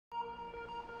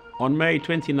On May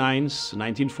 29,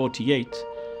 1948,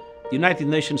 the United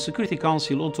Nations Security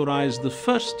Council authorized the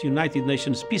first United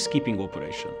Nations peacekeeping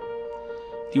operation,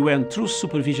 the UN Truth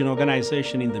Supervision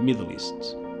Organization in the Middle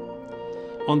East.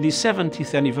 On the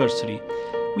 70th anniversary,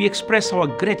 we express our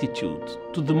gratitude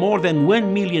to the more than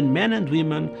 1 million men and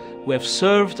women who have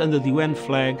served under the UN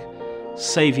flag,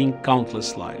 saving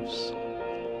countless lives.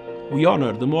 We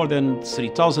honor the more than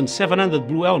 3,700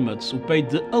 blue helmets who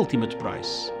paid the ultimate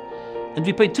price. And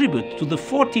we pay tribute to the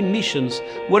 14 missions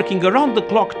working around the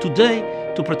clock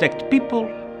today to protect people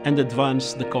and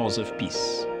advance the cause of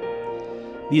peace.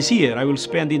 This year I will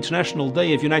spend the International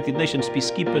Day of United Nations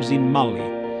Peacekeepers in Mali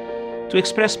to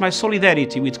express my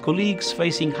solidarity with colleagues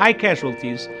facing high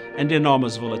casualties and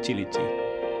enormous volatility.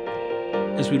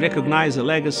 As we recognize a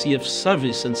legacy of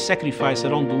service and sacrifice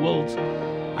around the world,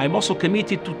 I am also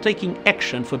committed to taking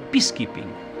action for peacekeeping,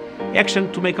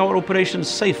 action to make our operations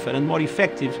safer and more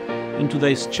effective in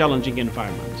today's challenging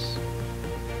environments.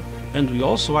 And we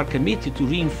also are committed to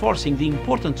reinforcing the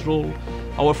important role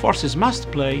our forces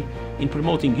must play in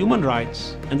promoting human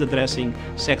rights and addressing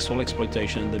sexual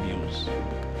exploitation and abuse.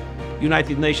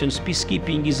 United Nations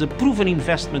peacekeeping is a proven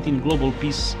investment in global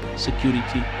peace,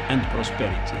 security and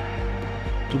prosperity.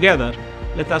 Together,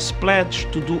 let us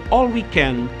pledge to do all we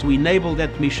can to enable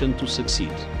that mission to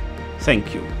succeed.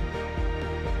 Thank you.